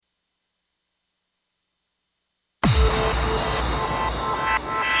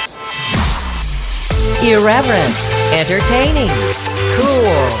Irreverent, entertaining,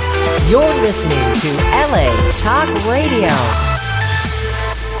 cool. You're listening to LA Talk Radio.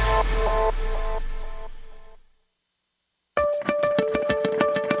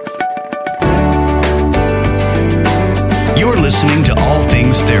 You're listening to All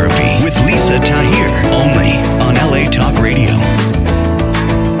Things Therapy with Lisa Tahir, only on LA Talk Radio.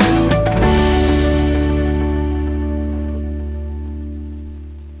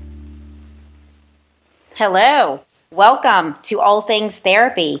 Hello, welcome to All Things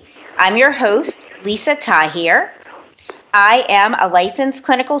Therapy. I'm your host, Lisa Tahir. I am a licensed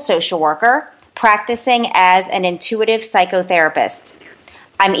clinical social worker practicing as an intuitive psychotherapist.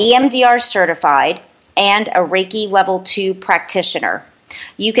 I'm EMDR certified and a Reiki Level 2 practitioner.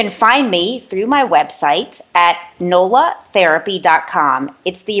 You can find me through my website at nolatherapy.com.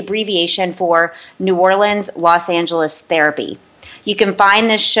 It's the abbreviation for New Orleans, Los Angeles Therapy. You can find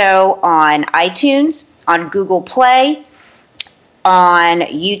this show on iTunes, on Google Play, on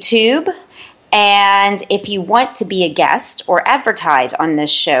YouTube, and if you want to be a guest or advertise on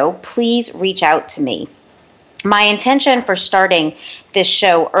this show, please reach out to me. My intention for starting this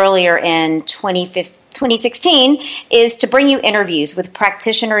show earlier in 2016 is to bring you interviews with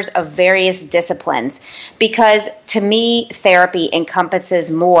practitioners of various disciplines, because to me, therapy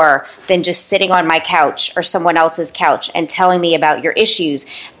encompasses more than just sitting on my couch or someone else's couch and telling me about your issues.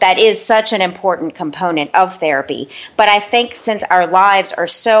 That is such an important component of therapy. But I think since our lives are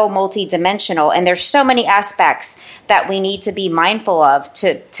so multidimensional and there's so many aspects that we need to be mindful of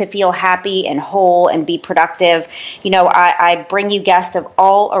to feel happy and whole and be productive, I bring you guests of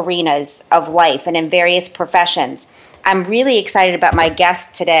all arenas of life and in various professions. I'm really excited about my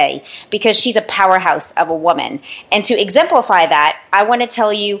guest today because she's a powerhouse of a woman. And to exemplify that, I want to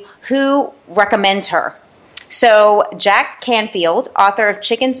tell you who recommends her. So Jack Canfield, author of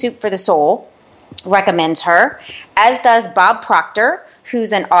Chicken Soup for the Soul, recommends her, as does Bob Proctor,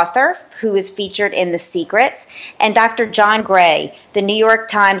 who's an author who is featured in The Secret, and Dr. John Gray, the New York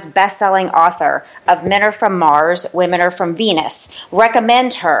Times bestselling author of Men Are From Mars, Women Are From Venus,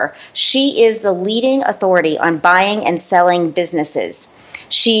 recommend her. She is the leading authority on buying and selling businesses.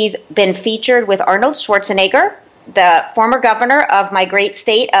 She's been featured with Arnold Schwarzenegger, the former governor of my great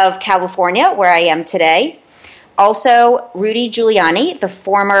state of California, where I am today. Also, Rudy Giuliani, the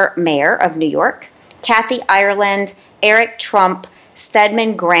former mayor of New York, Kathy Ireland, Eric Trump,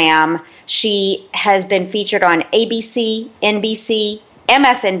 Stedman Graham. She has been featured on ABC, NBC,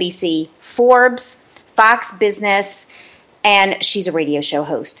 MSNBC, Forbes, Fox Business, and she's a radio show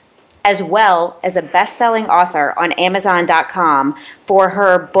host, as well as a best-selling author on Amazon.com for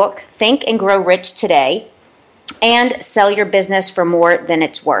her book, Think and Grow Rich Today, and Sell Your Business for More Than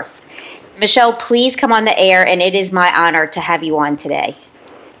It's Worth. Michelle, please come on the air, and it is my honor to have you on today.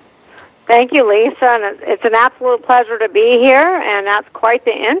 Thank you, Lisa, and it's an absolute pleasure to be here, and that's quite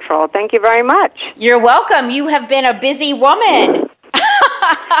the intro. Thank you very much. You're welcome. You have been a busy woman.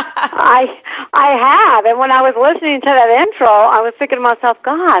 I have, and when I was listening to that intro, I was thinking to myself,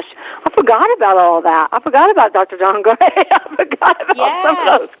 gosh, I forgot about all that. I forgot about Dr. John Gray. I forgot about some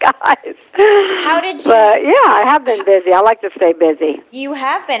of those guys. How did you... But, yeah, I have been busy. I like to stay busy. You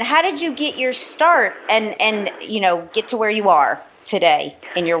have been. How did you get your start and get to where you are today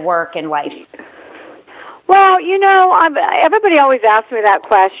in your work and life? Well, everybody always asks me that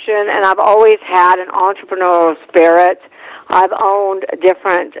question, and I've always had an entrepreneurial spirit. I've owned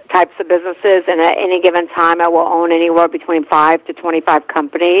different types of businesses, and at any given time I will own anywhere between 5 to 25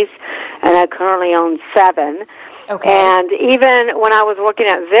 companies, and I currently own 7. Okay. And even when I was working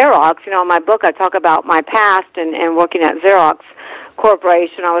at Xerox, in my book I talk about my past and working at Xerox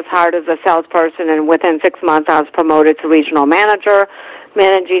Corporation. I was hired as a salesperson, and within 6 months I was promoted to regional manager,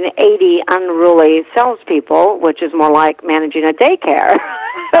 managing 80 unruly salespeople, which is more like managing a daycare.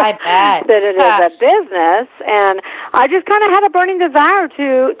 I bet. Than it is a business. And I just kind of had a burning desire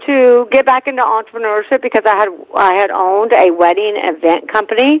to get back into entrepreneurship because I had owned a wedding event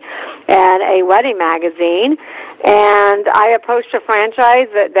company and a wedding magazine. And I approached a franchise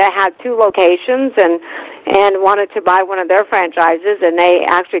that had 2 locations and wanted to buy one of their franchises, and they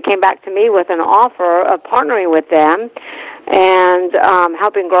actually came back to me with an offer of partnering with them and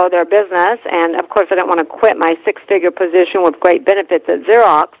helping grow their business. And, of course, I didn't want to quit my 6-figure position with great benefits at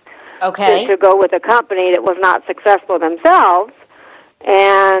Xerox to go with a company that was not successful themselves.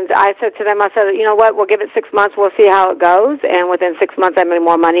 And I said to them, you know what, we'll give it 6 months, we'll see how it goes. And within 6 months, I made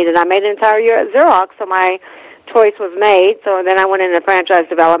more money than I made an entire year at Xerox, so my choice was made. So then I went into franchise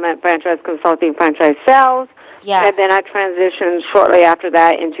development, franchise consulting, franchise sales. Yes. And then I transitioned shortly after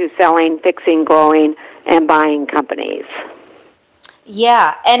that into selling, fixing, growing, and buying companies.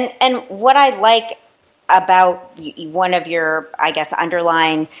 Yeah, and what I like about one of your, I guess,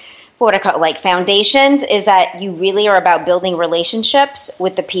 underlying, what I call it, like foundations, is that you really are about building relationships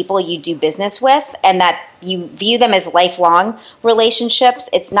with the people you do business with, and that you view them as lifelong relationships.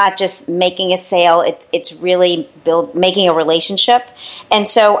 It's not just making a sale; it's really making a relationship. And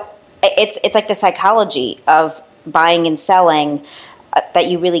so it's like the psychology of buying and selling, that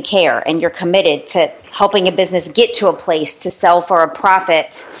you really care and you're committed to helping a business get to a place to sell for a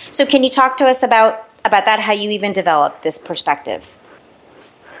profit. So can you talk to us about that, how you even developed this perspective?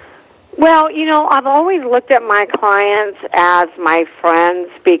 Well, I've always looked at my clients as my friends,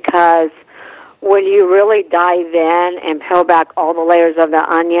 because when you really dive in and peel back all the layers of the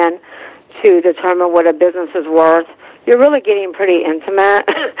onion to determine what a business is worth, you're really getting pretty intimate,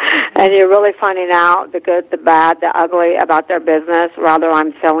 and you're really finding out the good, the bad, the ugly about their business, whether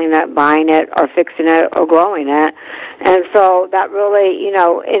I'm selling it, buying it, or fixing it, or growing it. And so that really,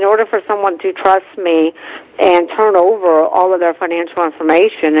 in order for someone to trust me and turn over all of their financial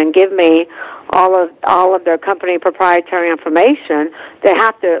information and give me all of their company proprietary information, they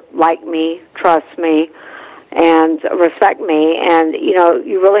have to like me, trust me, and respect me. And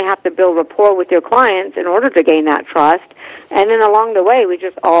you really have to build rapport with your clients in order to gain that trust. And then along the way, we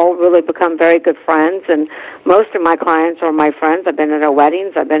just all really become very good friends. And most of my clients are my friends. I've been to their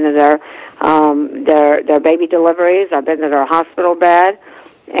weddings, I've been to their baby deliveries, I've been to their hospital bed.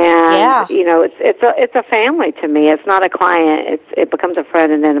 And it's a family to me. It's not a client. It becomes a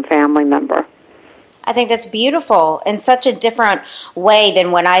friend and then a family member. I think that's beautiful, and such a different way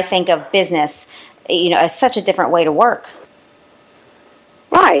than when I think of business. It's such a different way to work.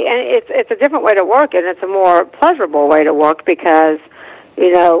 Right, and it's a different way to work, and it's a more pleasurable way to work, because,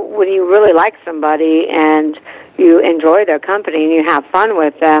 when you really like somebody and you enjoy their company and you have fun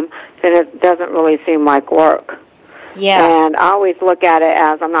with them, then it doesn't really seem like work. Yeah. And I always look at it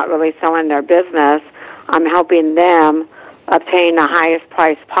as I'm not really selling their business. I'm helping them obtain the highest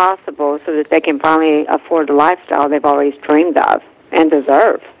price possible so that they can finally afford the lifestyle they've always dreamed of and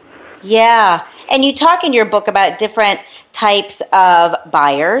deserve. Yeah. And you talk in your book about different types of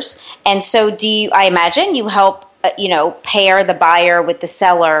buyers. And so I imagine you help, pair the buyer with the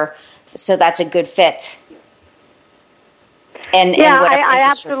seller so that's a good fit. I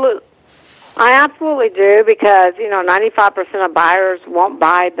absolutely do, because 95% of buyers won't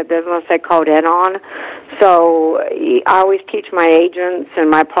buy the business they called in on. So I always teach my agents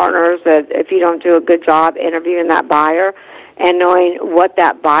and my partners that if you don't do a good job interviewing that buyer and knowing what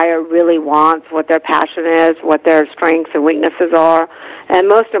that buyer really wants, what their passion is, what their strengths and weaknesses are, and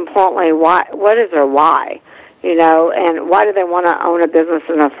most importantly, what is their why? And why do they want to own a business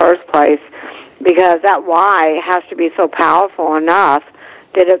in the first place? Because that why has to be so powerful enough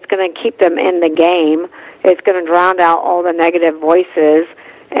that it's going to keep them in the game. It's going to drown out all the negative voices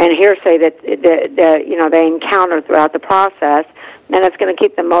and hearsay that they encounter throughout the process, and it's going to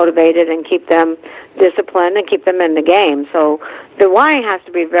keep them motivated and keep them disciplined and keep them in the game. So the why has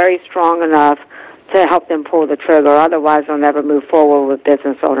to be very strong enough to help them pull the trigger. Otherwise, they'll never move forward with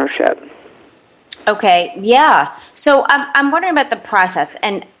business ownership. Okay, yeah. So I'm wondering about the process,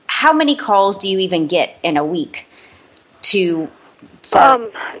 and how many calls do you even get in a week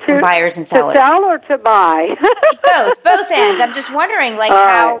from buyers and sellers? To sell or to buy? both ends. I'm just wondering,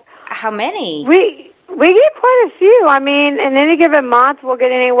 how many? We get quite a few. I mean, in any given month, we'll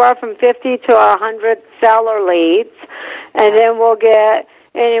get anywhere from 50 to 100 seller leads, and then we'll get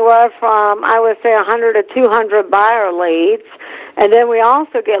anywhere from, I would say, 100 to 200 buyer leads. And then we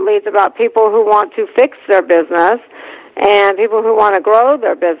also get leads about people who want to fix their business and people who want to grow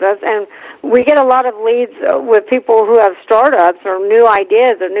their business. And we get a lot of leads with people who have startups or new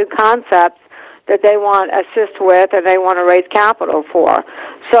ideas or new concepts that they want assist with and they want to raise capital for.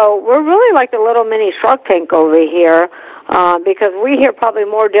 So we're really like the little mini Shark Tank over here, because we hear probably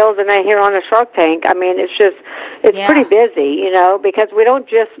more deals than they hear on a Shark Tank. I mean, it's pretty busy, because we don't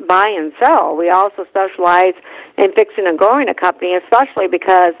just buy and sell. We also specialize in fixing and growing a company, especially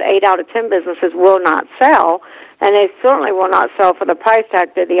because 8 out of 10 businesses will not sell, and they certainly will not sell for the price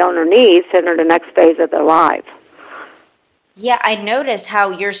tag that the owner needs to enter the next phase of their life. Yeah, I noticed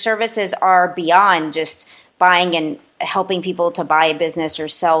how your services are beyond just buying and helping people to buy a business or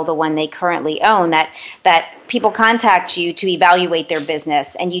sell the one they currently own, that people contact you to evaluate their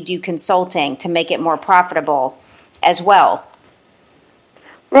business, and you do consulting to make it more profitable as well.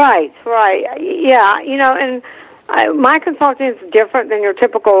 Right. Yeah, and my consulting is different than your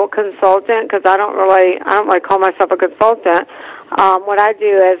typical consultant, because I don't really call myself a consultant. What I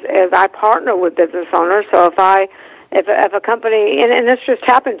do is I partner with business owners. So if a company, and this just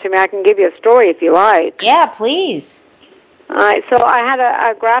happened to me, I can give you a story if you like. Yeah, please. All right, so I had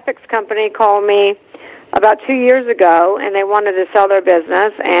a graphics company call me about 2 years ago, and they wanted to sell their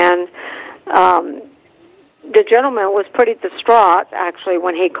business, and the gentleman was pretty distraught, actually,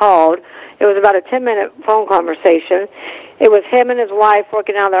 when he called. It was about a 10-minute phone conversation. It was him and his wife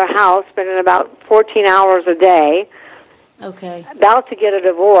working out of their house, spending about 14 hours a day, about to get a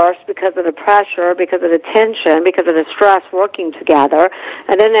divorce because of the pressure, because of the tension, because of the stress working together.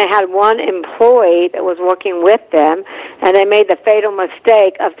 And then they had one employee that was working with them, and they made the fatal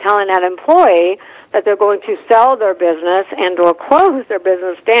mistake of telling that employee that they're going to sell their business and or close their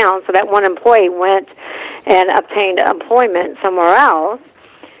business down. So that one employee went and obtained employment somewhere else.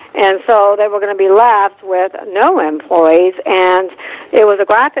 And so they were going to be left with no employees, and it was a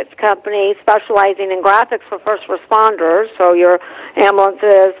graphics company specializing in graphics for first responders, so your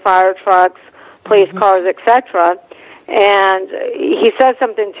ambulances, fire trucks, police cars, etc. And he said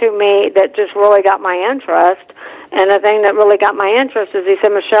something to me that just really got my interest, and the thing that really got my interest is he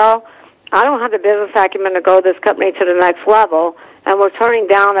said, Michelle, I don't have the business acumen to grow this company to the next level, and we're turning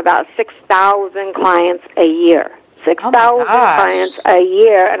down about 6,000 clients a year. 6,000 clients a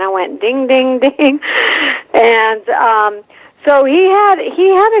year, and I went ding, ding, ding, and so he had a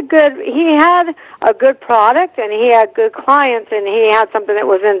good product, and he had good clients, and he had something that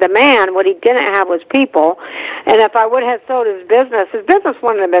was in demand. What he didn't have was people, and if I would have sold his business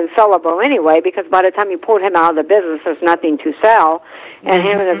wouldn't have been sellable anyway, because by the time you pulled him out of the business, there's nothing to sell. And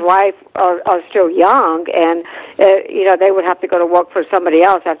him and his wife are still young, and they would have to go to work for somebody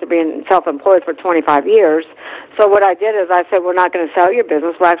else after being self-employed for 25 years. So what I did is I said, we're not going to sell your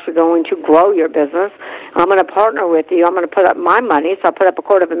business. We're actually going to grow your business. I'm going to partner with you. I'm going to put up my money. So I put up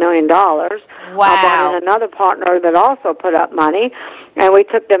 $250,000. Wow. I brought in another partner that also put up money, and we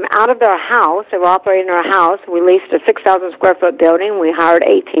took them out of their house. They were operating their house. We leased a 6,000-square-foot building. We hired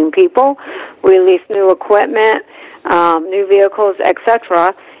 18 people. We leased new equipment, new vehicles,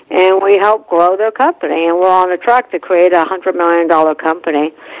 etc., and we helped grow their company, and we're on a track to create a $100 million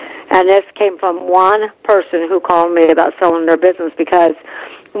company. And this came from one person who called me about selling their business, because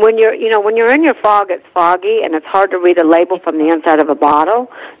when you're in your fog, it's foggy, and it's hard to read a label from the inside of a bottle.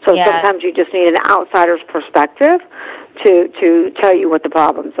 So sometimes you just need an outsider's perspective to tell you what the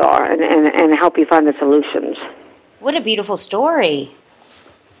problems are and help you find the solutions. What a beautiful story.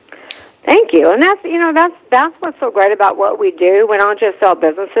 Thank you. And that's what's so great about what we do. We don't just sell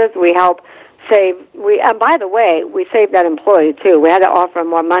businesses. We help save. And by the way, we saved that employee too. We had to offer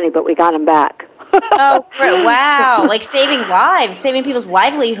him more money, but we got him back. Oh, wow. Like saving lives, saving people's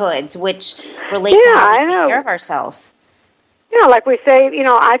livelihoods, which relate to how we take care of ourselves. Like we save,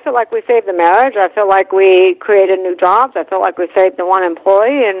 I feel like we saved the marriage. I feel like we created new jobs. I feel like we saved the one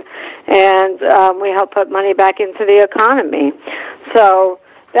employee, and we helped put money back into the economy. So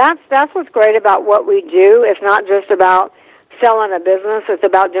that's what's great about what we do. It's not just about selling a business. It's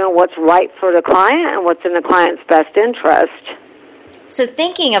about doing what's right for the client and what's in the client's best interest. So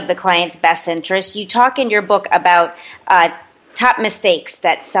thinking of the client's best interest, you talk in your book about top mistakes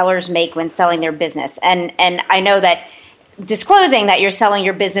that sellers make when selling their business. And I know that disclosing that you're selling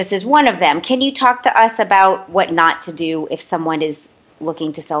your business is one of them. Can you talk to us about what not to do if someone is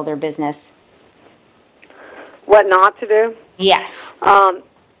looking to sell their business? What not to do? Yes. Some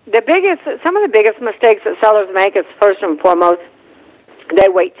of the biggest mistakes that sellers make is, first and foremost, they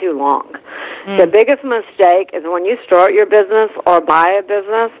wait too long. The biggest mistake is when you start your business or buy a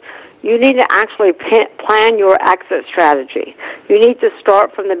business, you need to actually plan your exit strategy. You need to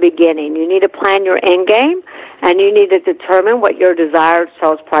start from the beginning. You need to plan your end game, and you need to determine what your desired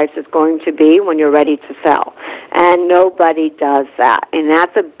sales price is going to be when you're ready to sell. And nobody does that, and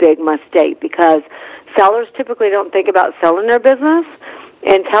that's a big mistake, because sellers typically don't think about selling their business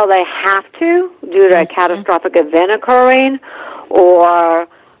until they have to, due to a catastrophic event occurring, or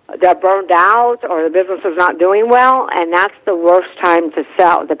they're burned out, or the business is not doing well, and that's the worst time to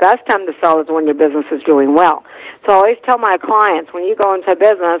sell. The best time to sell is when your business is doing well. So I always tell my clients, when you go into a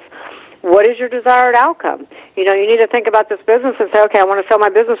business, what is your desired outcome? You need to think about this business and say, okay, I want to sell my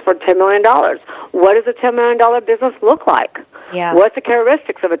business for $10 million. What does a $10 million business look like? Yeah. What's the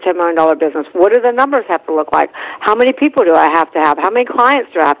characteristics of a $10 million business? What do the numbers have to look like? How many people do I have to have? How many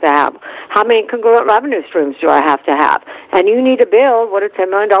clients do I have to have? How many congruent revenue streams do I have to have? And you need to build what a $10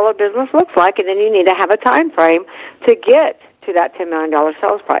 million business looks like, and then you need to have a time frame to get to that $10 million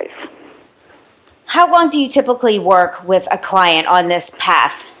sales price. How long do you typically work with a client on this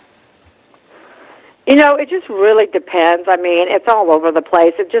path? It just really depends. I mean, it's all over the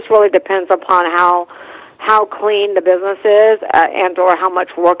place. It just really depends upon how how clean the business is and or how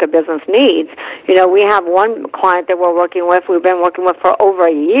much work a business needs. You know, we have one client that we're working with, we've been working with for over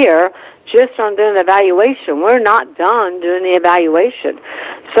a year, just on doing the evaluation. We're not done doing the evaluation.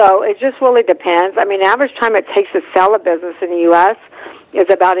 So it just really depends. I mean, the average time it takes to sell a business in the U.S. is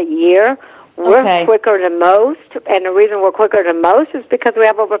about a year. We're quicker than most, and the reason we're quicker than most is because we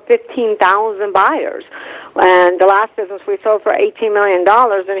have over 15,000 buyers. And the last business we sold for $18 million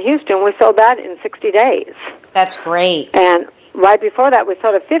in Houston, we sold that in 60 days. That's great. And right before that, we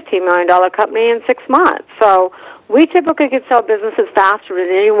sold a $15 million company in 6 months. So we typically can sell businesses faster than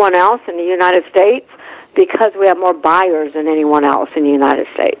anyone else in the United States because we have more buyers than anyone else in the United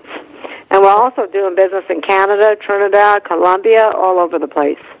States. And we're also doing business in Canada, Trinidad, Colombia, all over the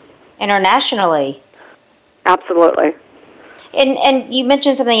place. Internationally. Absolutely. And you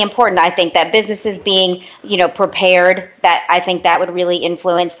mentioned something important, I think, that businesses being, prepared, that I think that would really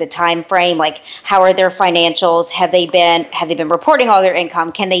influence the time frame. Like, how are their financials? Have they been reporting all their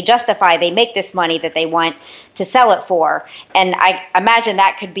income? Can they justify they make this money that they want to sell it for? And I imagine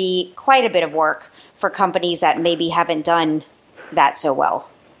that could be quite a bit of work for companies that maybe haven't done that so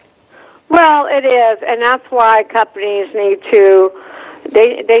well. Well, it is, and that's why companies need to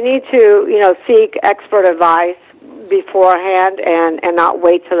seek expert advice beforehand and not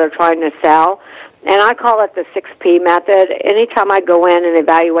wait till they're trying to sell. And I call it the 6P method. Anytime I go in and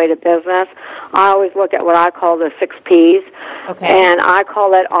evaluate a business, I always look at what I call the 6Ps. Okay. And I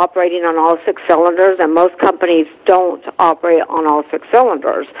call it operating on all 6 cylinders, and most companies don't operate on all 6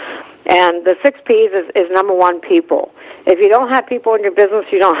 cylinders. And the 6Ps is number one, people. If you don't have people in your business,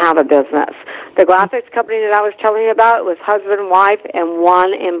 you don't have a business. The graphics company that I was telling you about was husband, wife, and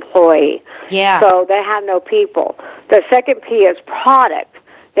 1 employee. Yeah. So they had no people. The second P is product.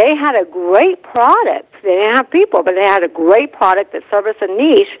 They had a great product. They didn't have people, but they had a great product that serviced a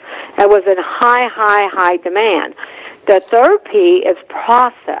niche that was in high demand. The third P is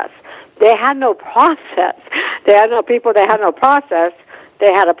process. They had no process. They had no people. They had no process.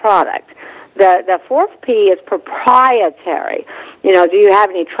 They had a product. The fourth P is proprietary. Do you have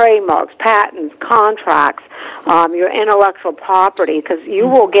any trademarks, patents, contracts, your intellectual property? Because you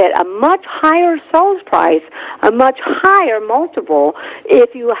will get a much higher sales price, a much higher multiple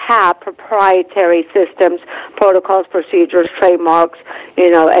if you have proprietary systems, protocols, procedures, trademarks,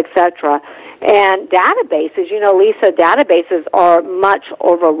 etc. And databases, Lisa, databases are much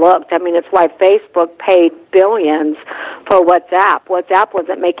overlooked. I mean, it's why Facebook paid billions for WhatsApp. WhatsApp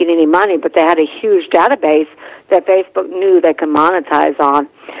wasn't making any money, but they had a huge database that Facebook knew they could monetize on.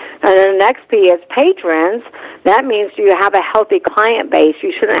 And then the next P is patrons. That means do you have a healthy client base?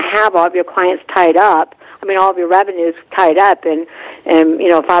 You shouldn't have all of your clients tied up. All of your revenues tied up in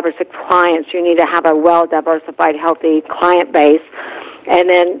 5 or 6 clients. You need to have a well-diversified, healthy client base. And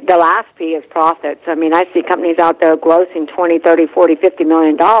then the last P is profits. I see companies out there grossing $20, $30, $40, $50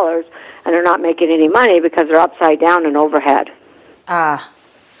 million, and they're not making any money because they're upside down in overhead.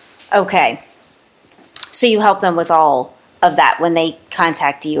 Okay. So you help them with all of that when they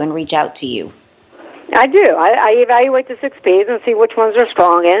contact you and reach out to you? I do. I evaluate the 6 Ps and see which ones they're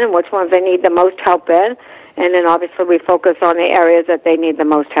strong in and which ones they need the most help in. And then obviously we focus on the areas that they need the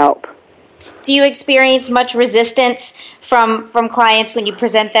most help. Do you experience much resistance from clients when you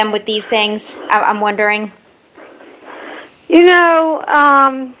present them with these things? I'm wondering. Yes.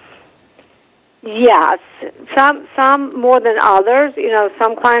 Some more than others.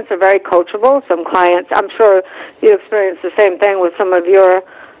 Some clients are very coachable. Some clients, I'm sure you experience the same thing with some of your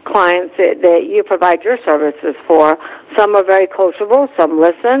clients that you provide your services for. Some are very coachable, some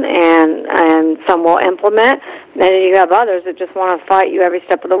listen, and some will implement. And then you have others that just want to fight you every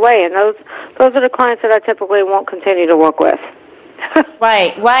step of the way. And those are the clients that I typically won't continue to work with.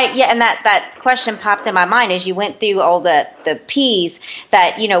 Right. Yeah, and that question popped in my mind as you went through all the P's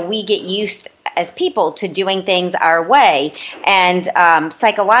that, we get used as people to doing things our way. And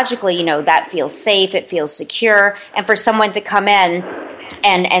psychologically, that feels safe, it feels secure. And for someone to come in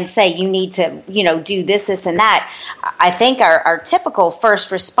and say you need to, do this, and that, I think our typical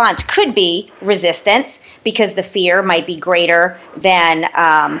first response could be resistance because the fear might be greater than,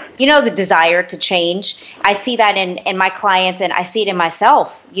 the desire to change. I see that in my clients and I see it in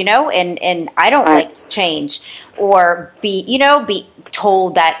myself, and I don't like to change or be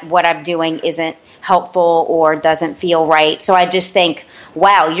told that what I'm doing isn't helpful or doesn't feel right. So I just think,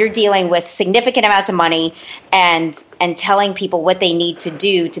 wow, you're dealing with significant amounts of money and telling people what they need to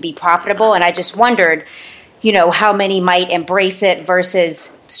do to be profitable. And I just wondered, how many might embrace it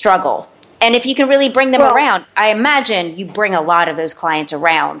versus struggle. And if you can really bring them around, I imagine you bring a lot of those clients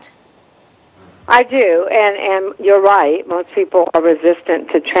around. I do, and you're right. Most people are resistant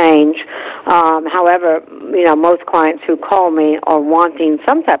to change. However, most clients who call me are wanting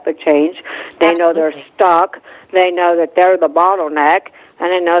some type of change. They know they're stuck. They know that they're the bottleneck,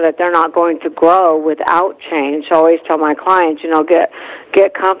 and they know that they're not going to grow without change. So I always tell my clients,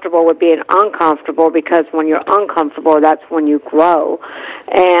 get comfortable with being uncomfortable, because when you're uncomfortable, that's when you grow.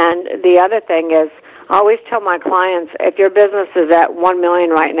 And the other thing is, I always tell my clients, if your business is at $1 million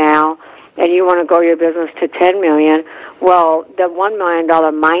right now, and you want to grow your business to $10 million, well, the $1 million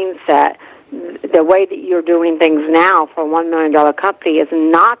mindset, the way that you're doing things now for a $1 million company is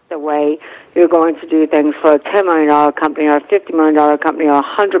not the way you're going to do things for a $10 million company or a $50 million company or a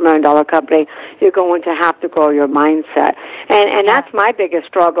 $100 million company. You're going to have to grow your mindset. And that's my biggest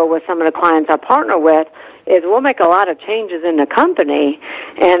struggle with some of the clients I partner with, is we'll make a lot of changes in the company,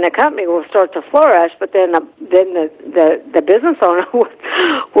 and the company will start to flourish, but then the business owner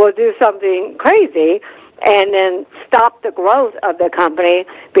will do something crazy and then stop the growth of the company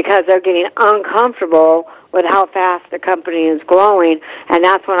because they're getting uncomfortable with how fast the company is growing. And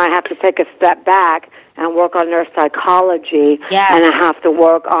that's when I have to take a step back and work on their psychology. Yes. And I have to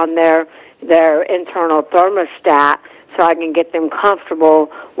work on their internal thermostat, so I can get them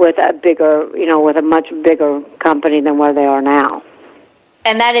comfortable with with a much bigger company than where they are now.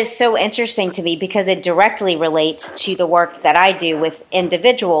 And that is so interesting to me, because it directly relates to the work that I do with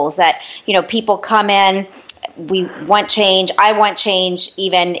individuals, that, people come in, we want change, I want change,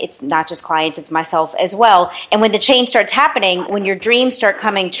 even it's not just clients, it's myself as well. And when the change starts happening, when your dreams start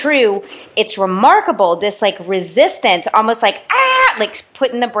coming true, it's remarkable, this resistance, almost like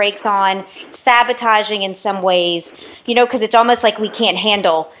putting the brakes on, sabotaging in some ways, because it's almost like we can't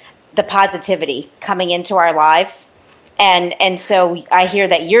handle the positivity coming into our lives. And so I hear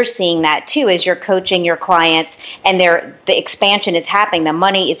that you're seeing that too, as you're coaching your clients, and the expansion is happening, the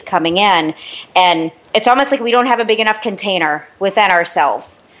money is coming in, and it's almost like we don't have a big enough container within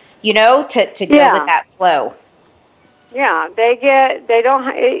ourselves, to go with that flow. Yeah, they don't,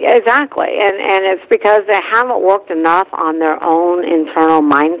 exactly, and it's because they haven't worked enough on their own internal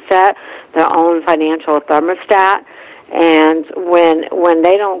mindset, their own financial thermostat, and when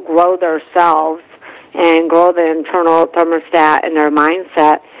they don't grow themselves and grow the internal thermostat and their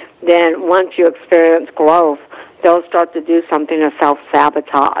mindset, then once you experience growth, they'll start to do something to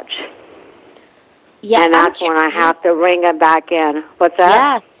self-sabotage. Yeah, and that's when I have to ring it back in. What's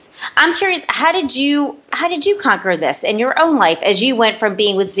that? Yes. I'm curious, how did you conquer this in your own life as you went from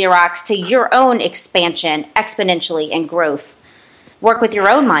being with Xerox to your own expansion exponentially and growth? Work with your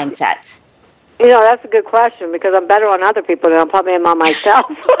own mindset. That's a good question, because I'm better on other people than I'm probably on myself.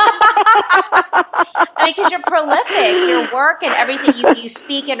 Because you're prolific, your work and everything. You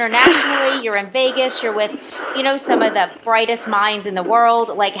speak internationally. You're in Vegas. You're with, some of the brightest minds in the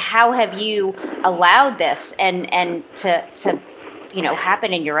world. How have you allowed this and to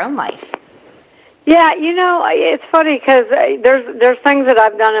happen in your own life? Yeah, it's funny because there's things that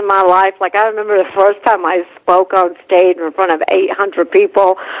I've done in my life. Like, I remember the first time I spoke on stage in front of 800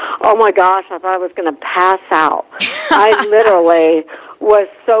 people. Oh my gosh, I thought I was going to pass out. I literally was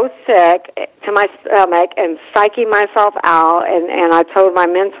so sick to my stomach and psyching myself out. And I told my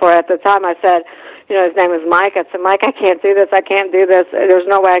mentor at the time, I said, his name was Mike. I said, Mike, I can't do this. I can't do this. There's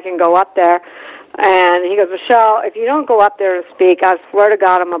no way I can go up there. And he goes, Michelle, if you don't go up there and speak, I swear to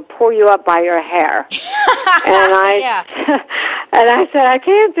God, I'm going to pull you up by your hair. And I said, I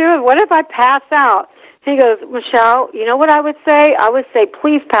can't do it. What if I pass out? He goes, Michelle, you know what I would say? I would say,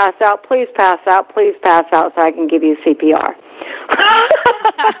 please pass out, please pass out, please pass out, so I can give you CPR.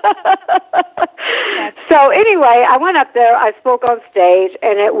 So anyway, I went up there, I spoke on stage,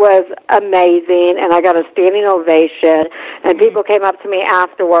 and it was amazing, and I got a standing ovation, and people came up to me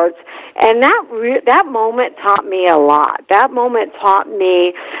afterwards, and that moment taught me a lot. That moment taught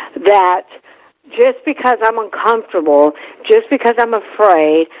me that just because I'm uncomfortable, just because I'm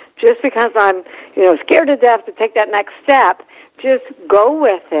afraid, just because I'm, scared to death to take that next step, just go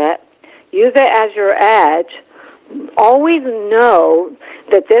with it, use it as your edge. Always know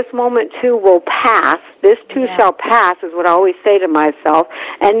that this moment too will pass. This too shall pass is what I always say to myself.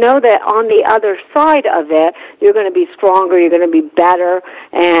 And know that on the other side of it, you're going to be stronger, you're going to be better,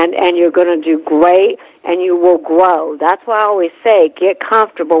 and you're going to do great, and you will grow. That's why I always say, get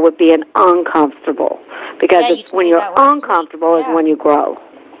comfortable with being uncomfortable. Because it's when you're uncomfortable is when you grow.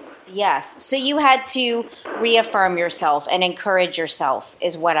 Yes. So you had to reaffirm yourself and encourage yourself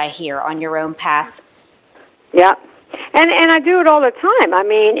is what I hear on your own path. Yeah. And I do it all the time. I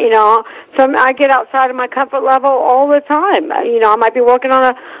mean, I get outside of my comfort level all the time. I might be working on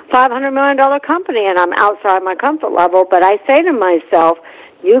a $500 million company and I'm outside my comfort level, but I say to myself,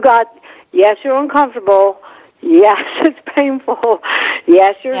 Yes, you're uncomfortable. Yes, it's painful.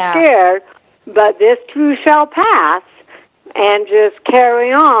 Yes, you're scared. But this too shall pass. And just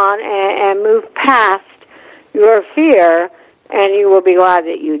carry on and move past your fear, and you will be glad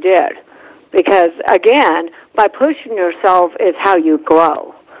that you did. Because, again, by pushing yourself is how you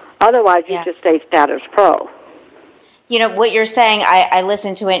grow. Otherwise, you just stay status quo. You know, what you're saying, I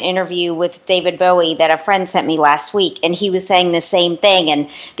listened to an interview with David Bowie that a friend sent me last week, and he was saying the same thing. And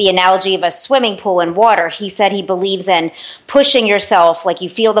the analogy of a swimming pool and water, he said he believes in pushing yourself, like you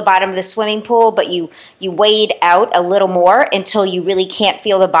feel the bottom of the swimming pool, but you wade out a little more until you really can't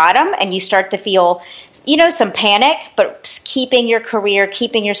feel the bottom, and you start to feel, you know, some panic, but keeping your career,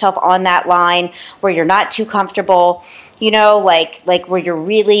 keeping yourself on that line where you're not too comfortable, you know, like where you're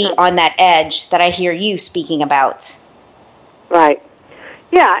really on that edge that I hear you speaking about. Right.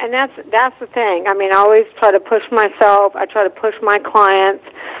 Yeah, and that's the thing. I mean, I always try to push myself. I try to push my clients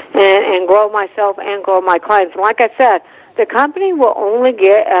and grow myself and grow my clients. And like I said, the company will only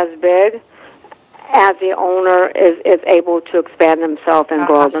get as big as the owner is able to expand themselves and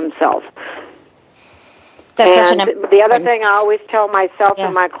grow themselves. That's and the other thing I always tell myself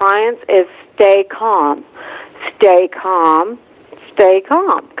and my clients is stay calm. Stay calm. Stay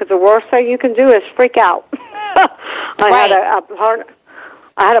calm. Because the worst thing you can do is freak out. I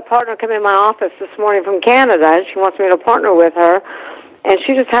had a partner come in my office this morning from Canada, and she wants me to partner with her, and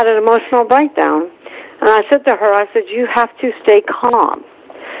she just had an emotional breakdown. And I said to her, I said, you have to stay calm.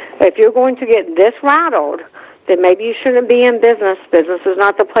 If you're going to get this rattled, then maybe you shouldn't be in business. Business is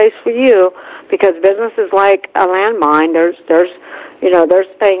not the place for you, because business is like a landmine. There's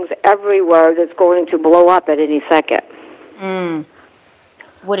things everywhere that's going to blow up at any second. Mm.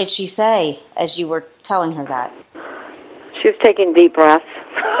 What did she say as you were telling her that? She was taking deep breaths.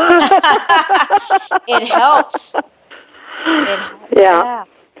 It helps. Yeah.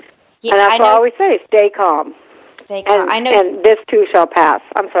 And that's what I always say, stay calm. Stay calm. And this too shall pass.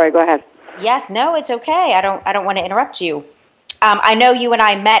 I'm sorry, go ahead. Yes, no, it's okay. I don't want to interrupt you. I know you and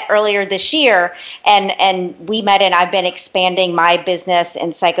I met earlier this year, and we met, and I've been expanding my business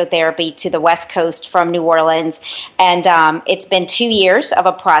in psychotherapy to the West Coast from New Orleans, and it's been 2 years of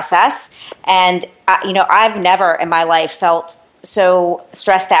a process, and I've never in my life felt so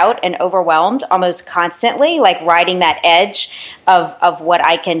stressed out and overwhelmed almost constantly, like riding that edge of what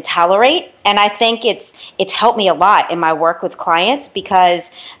I can tolerate. And I think it's helped me a lot in my work with clients,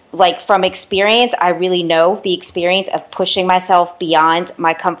 because like from experience, I really know the experience of pushing myself beyond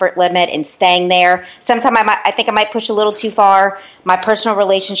my comfort limit and staying there. Sometimes I think I might push a little too far. My personal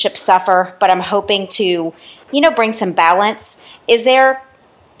relationships suffer, but I'm hoping to, bring some balance. Is there,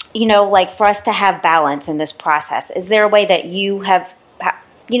 like for us to have balance in this process, is there a way that you have,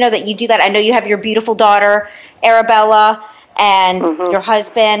 that you do that? I know you have your beautiful daughter, Arabella, and your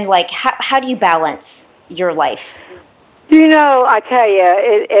husband. Like, how do you balance your life? I tell you,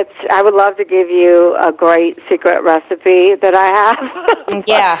 I would love to give you a great secret recipe that I have.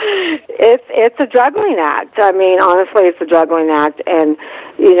 Yeah. It's a juggling act. I mean, honestly, it's a juggling act. And,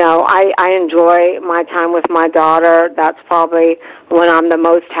 I enjoy my time with my daughter. That's probably when I'm the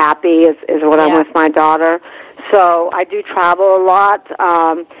most happy is when I'm with my daughter. So I do travel a lot.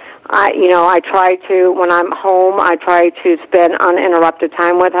 I try to, when I'm home, I try to spend uninterrupted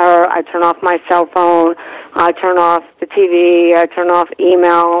time with her. I turn off my cell phone. I turn off the TV. I turn off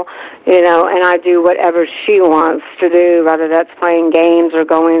email, and I do whatever she wants to do, whether that's playing games or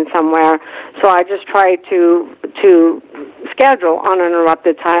going somewhere. So I just try to schedule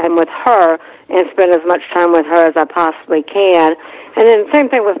uninterrupted time with her and spend as much time with her as I possibly can. And then same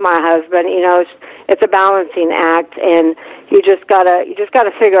thing with my husband. It's a balancing act, and you just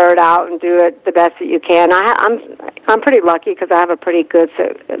gotta figure it out and do it the best that you can. I'm pretty lucky because I have a pretty good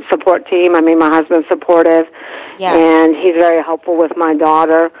support team. I mean, my husband's supportive, and he's very helpful with my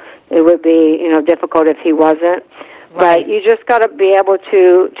daughter. It would be difficult if he wasn't. Right. But you just got to be able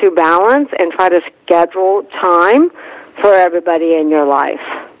to balance and try to schedule time for everybody in your life,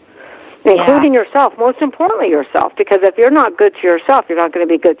 including yourself. Most importantly, yourself, because if you're not good to yourself, you're not going to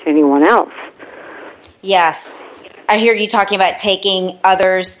be good to anyone else. Yes. I hear you talking about taking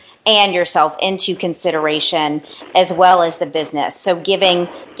others and yourself into consideration as well as the business. So giving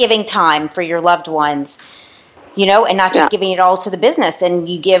time for your loved ones, and not just giving it all to the business, and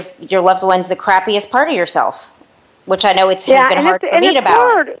you give your loved ones the crappiest part of yourself, which I know has been hard for me to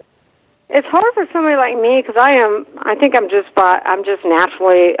balance. It's hard for somebody like me because I think I'm just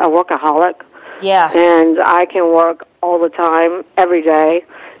naturally a workaholic. Yeah. And I can work all the time, every day.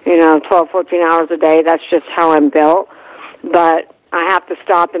 12, 14 hours a day. That's just how I'm built. But I have to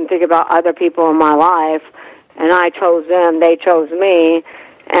stop and think about other people in my life, and I chose them, they chose me,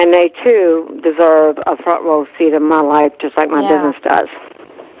 and they too deserve a front row seat in my life, just like my business does.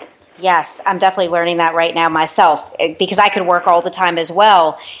 Yes, I'm definitely learning that right now myself, because I could work all the time as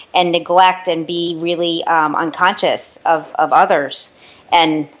well and neglect and be really unconscious of others,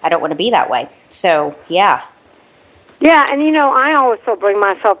 and I don't want to be that way. So, yeah. Yeah, and I also bring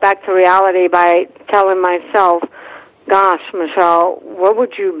myself back to reality by telling myself, gosh, Michelle, where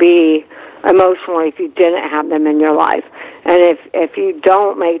would you be emotionally if you didn't have them in your life? And if you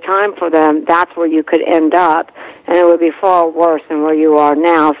don't make time for them, that's where you could end up, and it would be far worse than where you are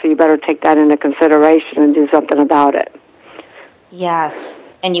now, so you better take that into consideration and do something about it. Yes,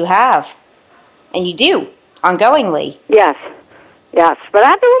 and you have. And you do, ongoingly. Yes, but I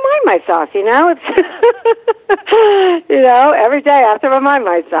have to remind myself, it's, every day I have to remind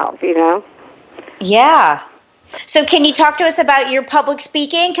myself, Yeah. So can you talk to us about your public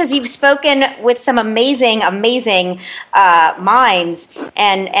speaking? Because you've spoken with some amazing minds,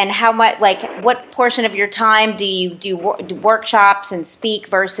 and how much, what portion of your time do you do workshops and speak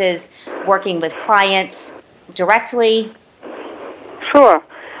versus working with clients directly? Sure.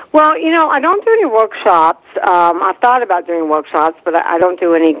 Well, I don't do any workshops. I've thought about doing workshops, but I don't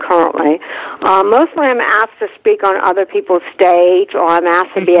do any currently. Mostly I'm asked to speak on other people's stage, or I'm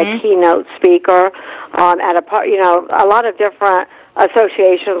asked to be a keynote speaker at a lot of different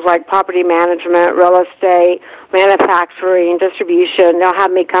associations like property management, real estate, manufacturing, distribution. They'll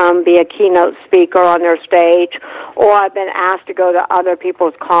have me come be a keynote speaker on their stage, or I've been asked to go to other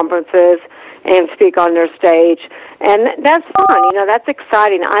people's conferences and speak on their stage. And that's fun, that's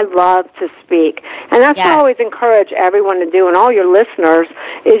exciting. I love to speak. And that's what I always encourage everyone to do, and all your listeners,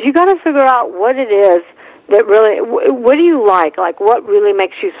 is you got to figure out what it is that really, what do you like what really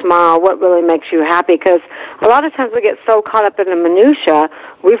makes you smile, what really makes you happy, because a lot of times we get so caught up in the minutia,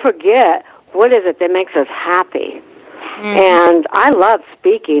 we forget what is it that makes us happy. And I love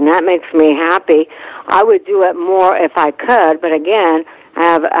speaking. That makes me happy. I would do it more if I could, but again, I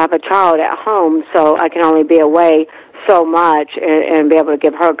have a child at home, so I can only be away so much and be able to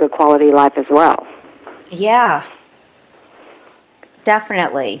give her a good quality life as well. Yeah,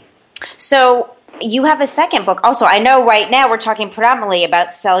 definitely. So you have a second book also. I know right now we're talking predominantly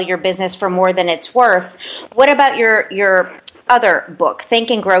about sell your business for more than it's worth. What about your other book, Think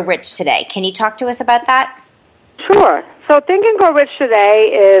and Grow Rich Today? Can you talk to us about that? Sure. So Think and Grow Rich Today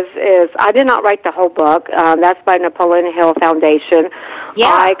is I did not write the whole book. That's by Napoleon Hill Foundation. Yeah.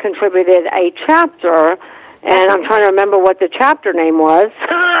 I contributed a chapter, and I'm trying to remember what the chapter name was.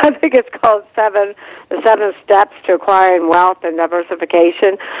 I think it's called The 7 Steps to Acquiring Wealth and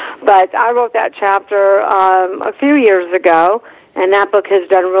Diversification. But I wrote that chapter a few years ago, and that book has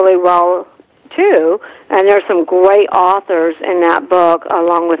done really well too. And there's some great authors in that book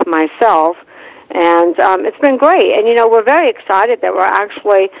along with myself. And it's been great. And, we're very excited that we're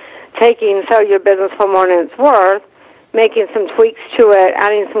actually taking Sell Your Business for More Than It's Worth, making some tweaks to it,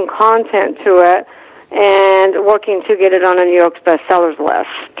 adding some content to it, and working to get it on a New York bestsellers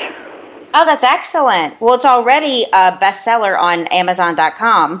list. Oh, that's excellent. Well, it's already a bestseller on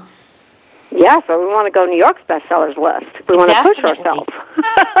Amazon.com. Yeah, so we want to go New York's bestsellers list. We want to push ourselves.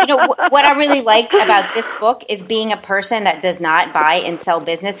 What I really liked about this book is being a person that does not buy and sell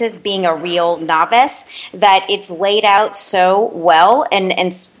businesses, being a real novice, that it's laid out so well and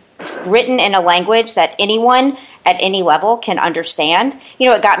written in a language that anyone at any level can understand.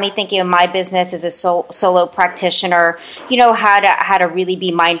 It got me thinking of my business as a solo practitioner, how to really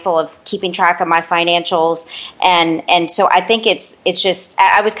be mindful of keeping track of my financials. And so I think it's just,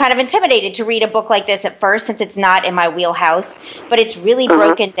 I was kind of intimidated to read a book like this at first, since it's not in my wheelhouse, but it's really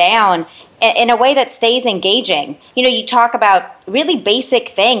broken down in a way that stays engaging. You talk about really basic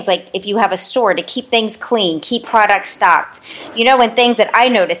things, like if you have a store, to keep things clean, keep products stocked, and things that I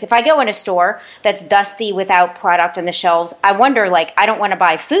notice. If I go in a store that's dusty without product on the shelves, I wonder, I don't want to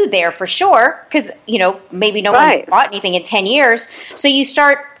buy food there for sure, because, maybe no one's bought anything in 10 years. So you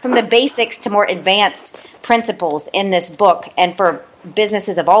start from the basics to more advanced principles in this book, and for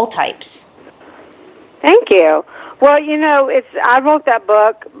businesses of all types. Thank you. Well, I wrote that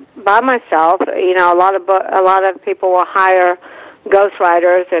book by myself. A lot of people will hire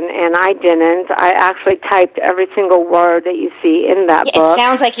ghostwriters, and I didn't. I actually typed every single word that you see in that book. It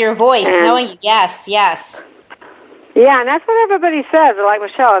sounds like your voice, knowing you. Yes. Yeah, and that's what everybody says. They're like,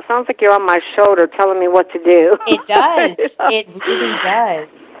 Michelle, it sounds like you're on my shoulder telling me what to do. It does. It really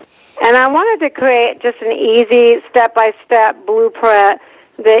does. And I wanted to create just an easy, step-by-step blueprint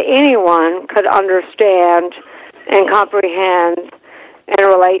that anyone could understand and comprehend and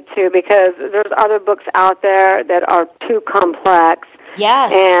relate to, because there's other books out there that are too complex.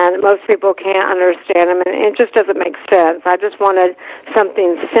 Yes. And most people can't understand them, and it just doesn't make sense. I just wanted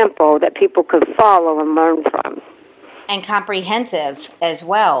something simple that people could follow and learn from. And comprehensive as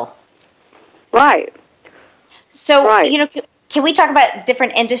well. Right. So, Right. Can we talk about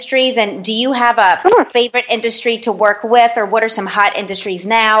different industries? And do you have a Sure. favorite industry to work with, or what are some hot industries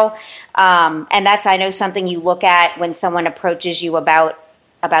now? And that's, I know, something you look at when someone approaches you about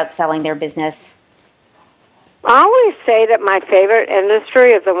selling their business. I always say that my favorite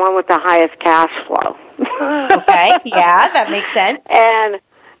industry is the one with the highest cash flow. Okay, yeah, that makes sense.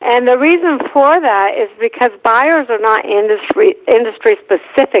 And the reason for that is because buyers are not industry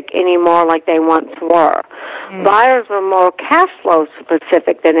specific anymore like they once were. Buyers are more cash flow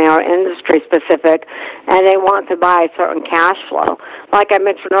specific than they are industry specific, and they want to buy a certain cash flow. Like I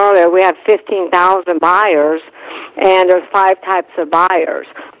mentioned earlier, we have 15,000 buyers, and there's 5 types of buyers.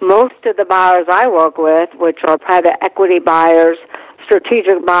 Most of the buyers I work with, which are private equity buyers,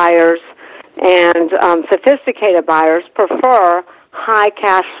 strategic buyers, and sophisticated buyers, prefer high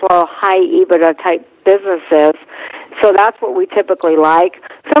cash flow, high EBITDA type businesses. So that's what we typically like.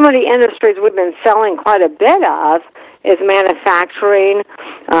 Some of the industries we've been selling quite a bit of is manufacturing,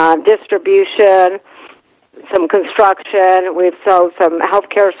 distribution, some construction. We've sold some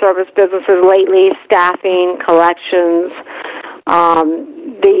healthcare service businesses lately, staffing, collections.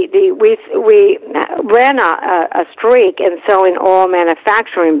 We ran a streak in selling oil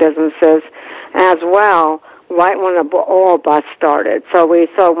manufacturing businesses as well, right when the oil bust started. So we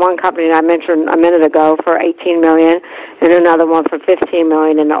sold one company that I mentioned a minute ago for $18 million, and another one for $15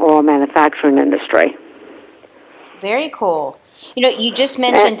 million in the oil manufacturing industry. Very cool. You just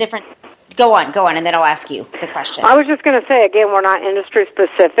mentioned different. Go on, and then I'll ask you the question. I was just going to say, again, we're not industry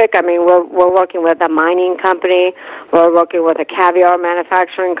specific. I mean, we're working with a mining company. We're working with a caviar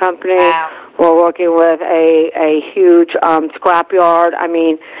manufacturing company. Wow. We're working with a huge scrapyard. I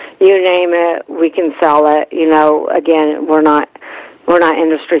mean, you name it, we can sell it. Again, we're not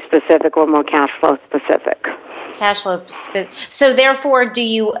industry specific. We're more cash flow specific. Cash flow. So therefore, do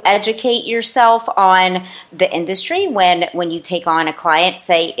you educate yourself on the industry when you take on a client,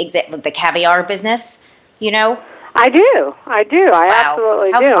 say, the caviar business, I do. I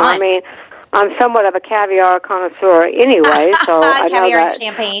absolutely do. Fun. I mean, I'm somewhat of a caviar connoisseur anyway, so I know caviar that. and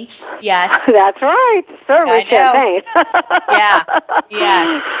champagne. Yes. That's right. Certainly champagne. Yeah.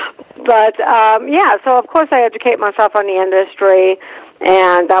 Yes. But, so of course I educate myself on the industry,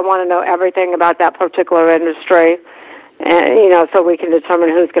 and I want to know everything about that particular industry, and, so we can determine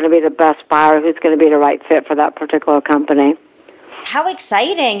who's going to be the best buyer, who's going to be the right fit for that particular company. How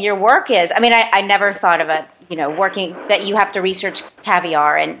exciting your work is. I mean, I never thought of it, working, that you have to research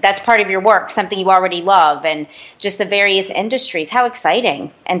caviar, and that's part of your work, something you already love, and just the various industries. How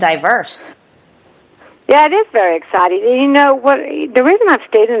exciting and diverse. Yeah, it is very exciting. The reason I've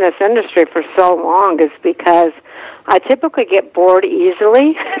stayed in this industry for so long is because I typically get bored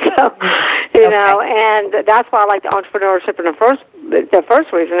easily. And that's why I like the entrepreneurship in the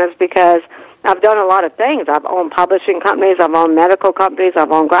first reason is because I've done a lot of things. I've owned publishing companies, I've owned medical companies,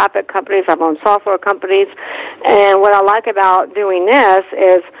 I've owned graphic companies, I've owned software companies. And what I like about doing this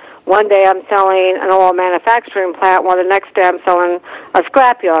is one day I'm selling an oil manufacturing plant, while the next day I'm selling a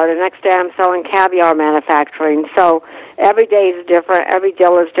scrapyard, the next day I'm selling caviar manufacturing. So every day is different, every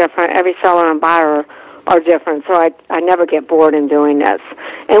deal is different, every seller and buyer are different. So I never get bored in doing this.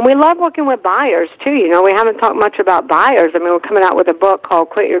 And we love working with buyers, too. We haven't talked much about buyers. I mean, we're coming out with a book called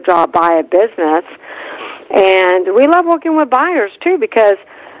Quit Your Job, Buy a Business. And we love working with buyers, too, because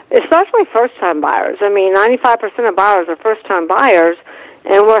especially first-time buyers. I mean, 95% of buyers are first-time buyers,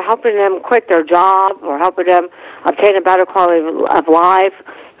 and we're helping them quit their job, we're helping them obtain a better quality of life,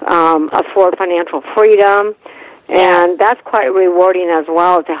 afford financial freedom, and that's quite rewarding as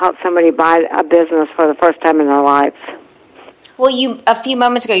well, to help somebody buy a business for the first time in their lives. Well, a few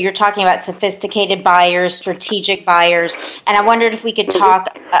moments ago, you're talking about sophisticated buyers, strategic buyers, and I wondered if we could talk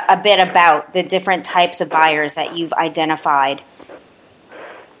a bit about the different types of buyers that you've identified.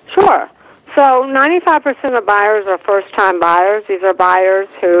 Sure. So 95% of buyers are first-time buyers. These are buyers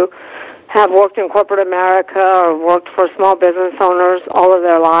who have worked in corporate America or worked for small business owners all of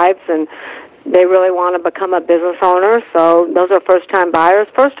their lives, and they really want to become a business owner. So those are first-time buyers.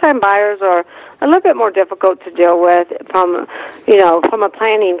 First-time buyers are a little bit more difficult to deal with from a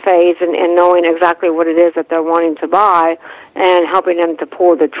planning phase and knowing exactly what it is that they're wanting to buy and helping them to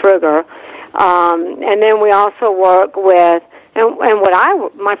pull the trigger. And then we also work with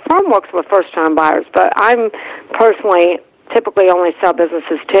my firm works with first-time buyers, but I'm personally typically only sell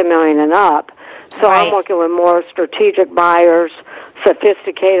businesses $10 million and up. So I'm working with more strategic buyers,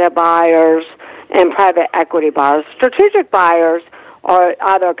 sophisticated buyers, and private equity buyers. Strategic buyers are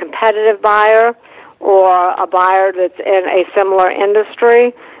either a competitive buyer or a buyer that's in a similar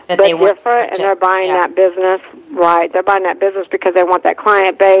industry but different, and they're buying that business. Right, they're buying that business because they want that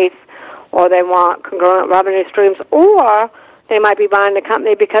client base, or they want congruent revenue streams, or they might be buying the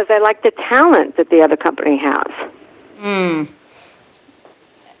company because they like the talent that the other company has.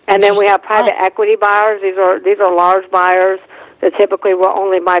 And then we have private equity buyers. These are large buyers that typically will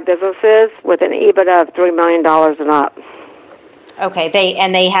only buy businesses with an EBITDA of $3 million and up. Okay,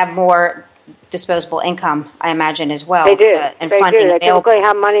 they have more disposable income, I imagine, as well. They do. They typically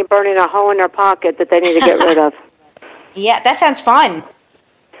have money burning a hole in their pocket that they need to get rid of. Yeah, that sounds fun.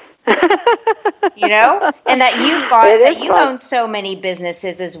 You know, and that you own so many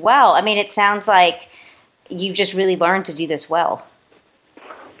businesses as well. I mean, it sounds like you've just really learned to do this well.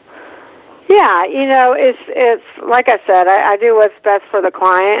 Yeah, you know, it's like I said, I do what's best for the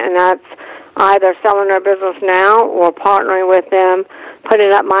client, and that's either selling their business now or partnering with them,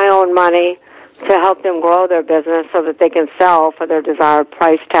 putting up my own money to help them grow their business so that they can sell for their desired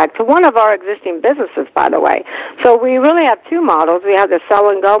price tag to one of our existing businesses, by the way. So we really have two models. We have the sell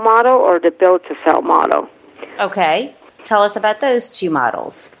and go model or the build to sell model. Okay. Tell us about those two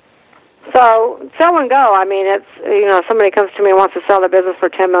models. So sell and go, I mean, it's, you know, somebody comes to me and wants to sell their business for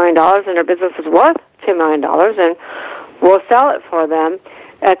 $10 million and their business is worth $10 million, and we'll sell it for them.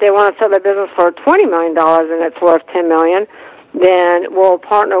 If they want to sell their business for $20 million and it's worth $10 million, then we'll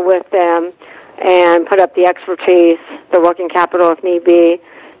partner with them and put up the expertise, the working capital if need be,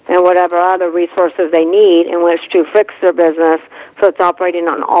 and whatever other resources they need in which to fix their business so it's operating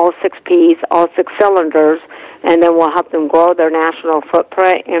on all 6 Ps, all 6 cylinders, and then we'll help them grow their national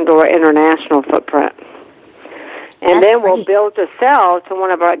footprint and or international footprint. And then we'll build to sell to one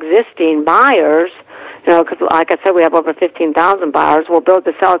of our existing buyers, you know, because like I said, we have over 15,000 buyers. We'll build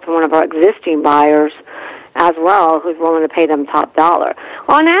to sell to one of our existing buyers as well, who's willing to pay them top dollar.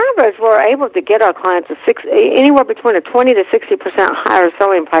 On average, we're able to get our clients anywhere between a 20 to 60% higher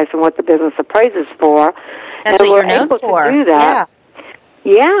selling price than what the business appraises for. That's and what we're you're known able for. to do that.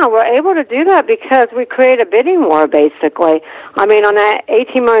 Yeah, we're able to do that because we create a bidding war, basically. I mean, on that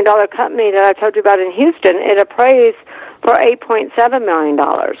 $18 million company that I told you about in Houston, it appraised for $8.7 million.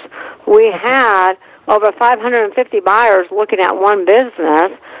 We had over 550 buyers looking at one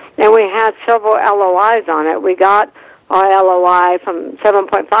business, and we had several LOIs on it. We got our LOI from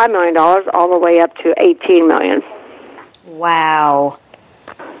 $7.5 million all the way up to $18 million. Wow.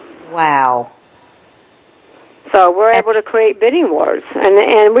 So we're able to create bidding wars,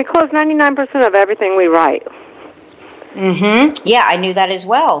 and we close 99% of everything we write. Yeah, I knew that as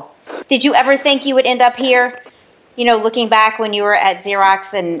well. Did you ever think you would end up here, you know, looking back when you were at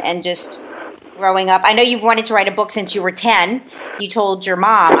Xerox and just growing up? I know you wanted to write a book since you were 10. You told your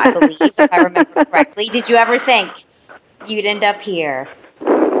mom, I believe, if I remember correctly. Did you ever think you'd end up here?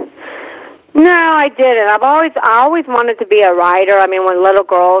 No, I didn't. I always wanted to be a writer. I mean, when little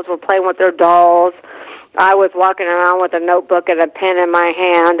girls were playing with their dolls, I was walking around with a notebook and a pen in my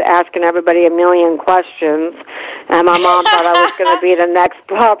hand asking everybody a million questions. And my mom thought I was going to be the next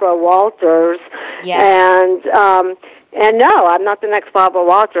Barbara Walters. And no, I'm not the next Barbara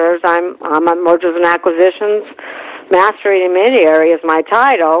Walters. I'm a mergers and acquisitions master intermediary is my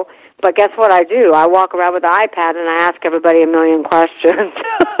title. But guess what I do? I walk around with an iPad and I ask everybody a million questions.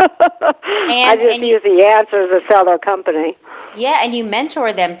 I just use the answers to sell their company. Yeah, and you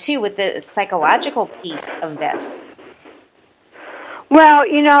mentor them, too, with the psychological piece of this. Well,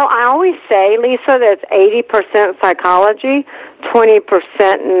 you know, I always say, Lisa, that it's 80% psychology,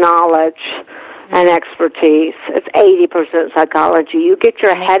 20% knowledge and expertise. It's 80% psychology. You get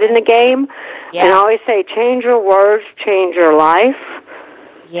your head in the game, and I always say, change your words, change your life,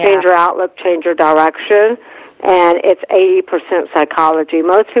 change your outlook, change your direction. And it's 80% psychology.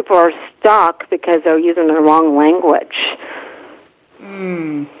 Most people are stuck because they're using the wrong language.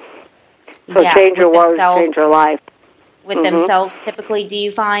 So change your words, change your life. With themselves, typically, do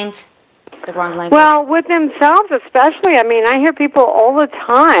you find the wrong language? Well, with themselves especially. I mean, I hear people all the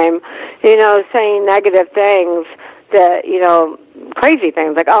time, you know, saying negative things that, you know, crazy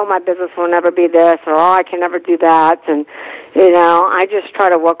things like, oh, my business will never be this, or oh, I can never do that. And, you know, I just try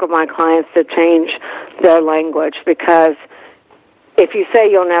to work with my clients to change their language because if you say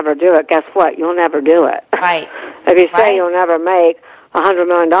you'll never do it, guess what? You'll never do it. Right. If you say you'll never make $100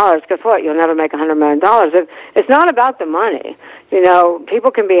 million, guess what? You'll never make $100 million. It's not about the money. You know,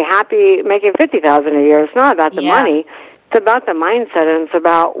 people can be happy making $50,000 a year. It's not about the money. It's about the mindset, and it's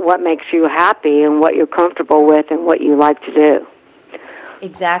about what makes you happy and what you're comfortable with and what you like to do.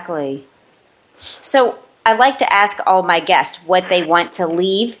 Exactly. So I like to ask all my guests what they want to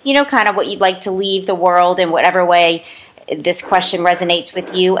leave, kind of what you'd like to leave the world in whatever way this question resonates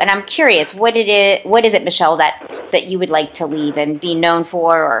with you. And I'm curious, what is it, Michelle, that you would like to leave and be known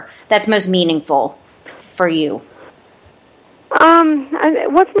for, or that's most meaningful for you?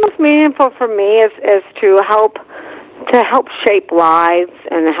 What's most meaningful for me is to help shape lives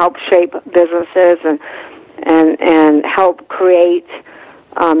and help shape businesses and help create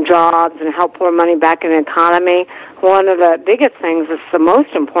jobs and help pour money back in the economy. One of the biggest things, that's the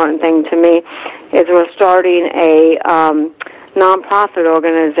most important thing to me, is we're starting a nonprofit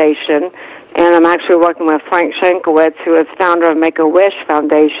organization, and I'm actually working with Frank Shankowitz, who is founder of Make-A-Wish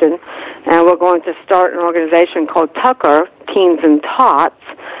Foundation, and we're going to start an organization called Tucker Teens and Tots,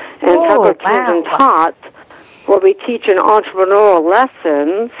 and Tucker Teens and Tots will be teaching entrepreneurial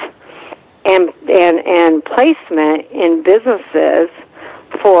lessons and placement in businesses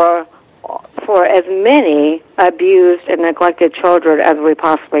for as many abused and neglected children as we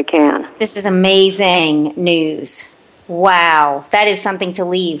possibly can. This is amazing news. Wow. That is something to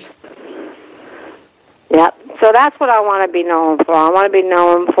leave. Yep. So that's what I want to be known for. I want to be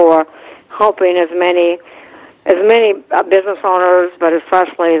known for helping as many business owners, but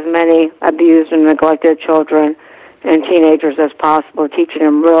especially as many abused and neglected children and teenagers as possible, teaching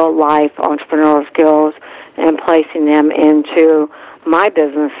them real-life entrepreneurial skills and placing them into my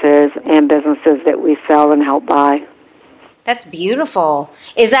businesses and businesses that we sell and help buy. That's beautiful.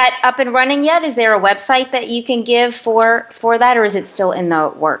 Is that up and running yet? Is there a website that you can give for that, or is it still in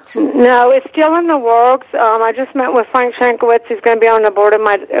the works? No, it's still in the works. I just met with Frank Shankowitz. He's going to be on the board of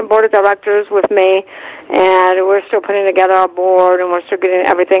directors with me, and we're still putting together our board, and we're still getting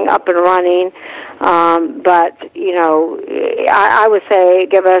everything up and running. But I would say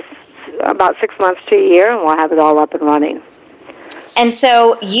give us about 6 months to a year, and we'll have it all up and running. And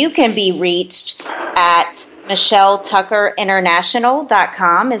so you can be reached at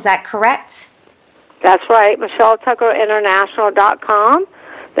MichelleTuckerInternational.com. Is that correct? That's right, MichelleTuckerInternational.com.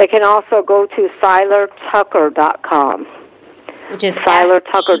 They can also go to SeilerTucker.com. Which is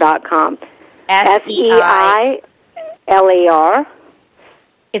SeilerTucker.com. SEILER.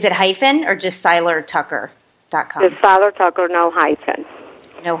 Is it hyphen or just SeilerTucker.com? Just SeilerTucker, no hyphen.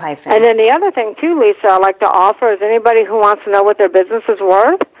 No hyphen. And then the other thing, too, Lisa, I'd like to offer is anybody who wants to know what their business is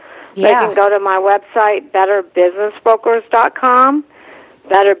worth, they can go to my website, BetterBusinessBrokers.com,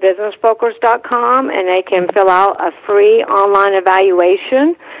 BetterBusinessBrokers.com, and they can fill out a free online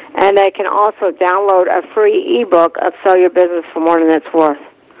evaluation, and they can also download a free ebook of Sell Your Business for More Than It's Worth.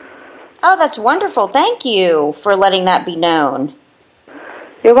 Oh, that's wonderful. Thank you for letting that be known.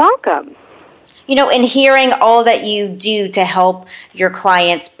 You're welcome. And hearing all that you do to help your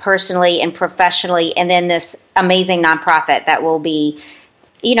clients personally and professionally, and then this amazing nonprofit that will be,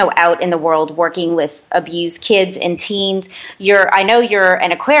 out in the world working with abused kids and teens. I know you're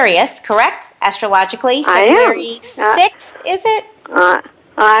an Aquarius, correct? Astrologically? I February am. 6th, is it?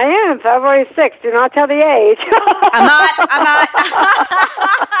 I am, February 6th. Do not tell the age. I'm not.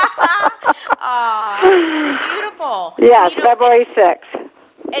 Oh, beautiful. Yes, February 6th.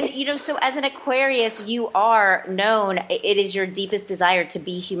 And, so as an Aquarius, you are known, it is your deepest desire to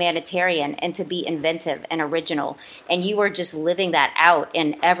be humanitarian and to be inventive and original. And you are just living that out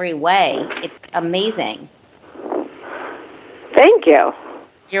in every way. It's amazing. Thank you.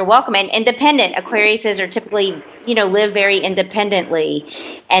 You're welcome. And independent. Aquariuses are typically, live very independently.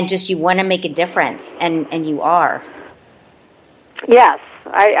 And just you want to make a difference. And you are. Yes,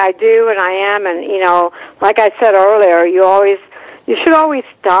 I do and I am. And, like I said earlier, you should always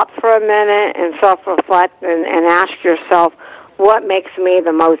stop for a minute and self-reflect and ask yourself, what makes me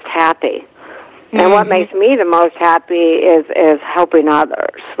the most happy? And what makes me the most happy is helping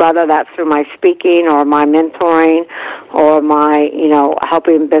others, whether that's through my speaking or my mentoring or my,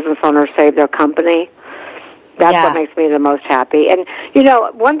 helping business owners save their company. That's what makes me the most happy. And,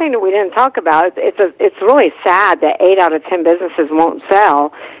 one thing that we didn't talk about, it's really sad that 8 out of 10 businesses won't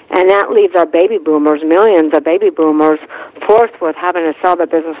sell, and that leaves our baby boomers, millions of baby boomers, forced with having to sell their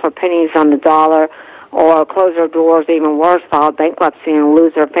business for pennies on the dollar or close their doors, even worse, file bankruptcy and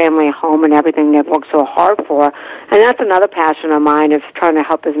lose their family, home, and everything they've worked so hard for. And that's another passion of mine, is trying to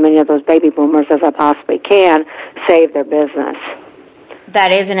help as many of those baby boomers as I possibly can save their business.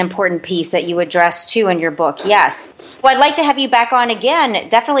 That is an important piece that you address, too, in your book, yes. Well, I'd like to have you back on again,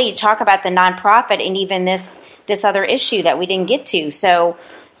 definitely talk about the nonprofit and even this other issue that we didn't get to. So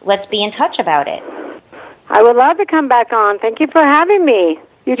let's be in touch about it. I would love to come back on. Thank you for having me.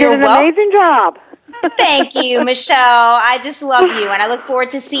 You did an amazing job. Thank you, Michelle. I just love you, and I look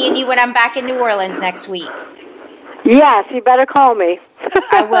forward to seeing you when I'm back in New Orleans next week. Yes, you better call me.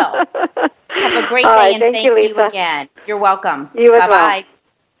 I will. Have a Have a great All day, right, and thank you, Lisa. again. You're welcome. You as Bye-bye.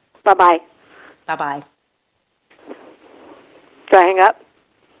 well. Bye-bye. Bye-bye. Do I hang up?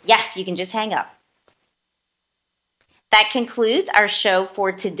 Yes, you can just hang up. That concludes our show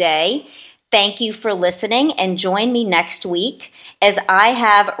for today. Thank you for listening, and join me next week as I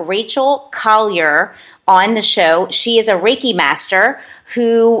have Rachel Collier on the show. She is a Reiki master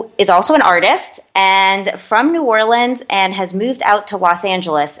who is also an artist and from New Orleans and has moved out to Los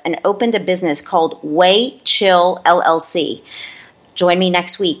Angeles and opened a business called Way Chill LLC. Join me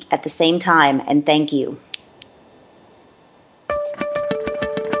next week at the same time, and thank you.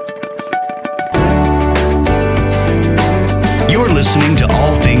 You're listening to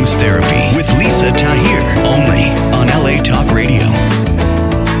All Things Therapy with Lisa Tahir, only on LA Talk Radio.